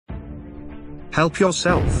Help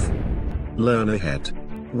yourself. Learn ahead.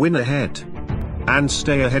 Win ahead. And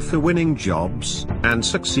stay ahead for winning jobs and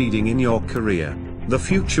succeeding in your career. The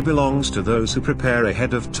future belongs to those who prepare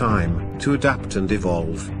ahead of time to adapt and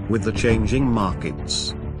evolve with the changing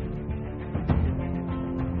markets.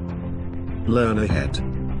 Learn ahead.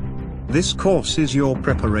 This course is your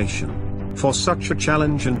preparation for such a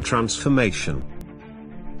challenge and transformation.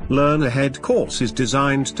 Learn Ahead course is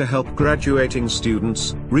designed to help graduating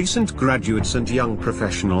students, recent graduates and young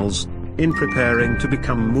professionals in preparing to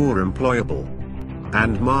become more employable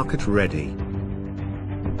and market ready.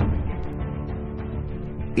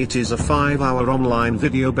 It is a 5-hour online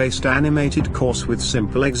video-based animated course with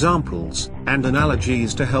simple examples and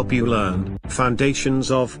analogies to help you learn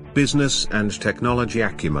foundations of business and technology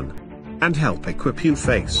acumen and help equip you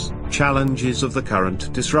face challenges of the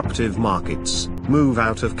current disruptive markets, move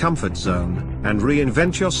out of comfort zone, and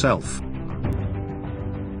reinvent yourself.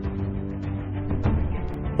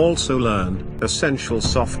 Also learn essential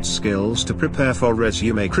soft skills to prepare for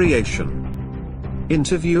resume creation,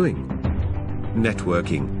 interviewing,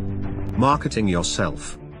 networking, marketing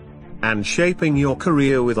yourself, and shaping your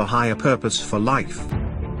career with a higher purpose for life.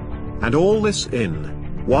 And all this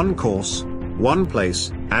in one course, one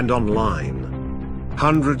place, and online.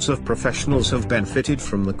 Hundreds of professionals have benefited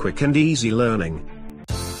from the quick and easy learning.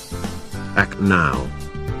 Act now.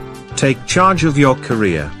 Take charge of your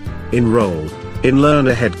career. Enroll in Learn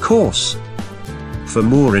Ahead course. For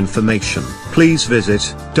more information, please visit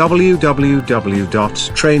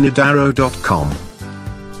www.trainedarrow.com.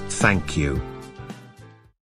 Thank you.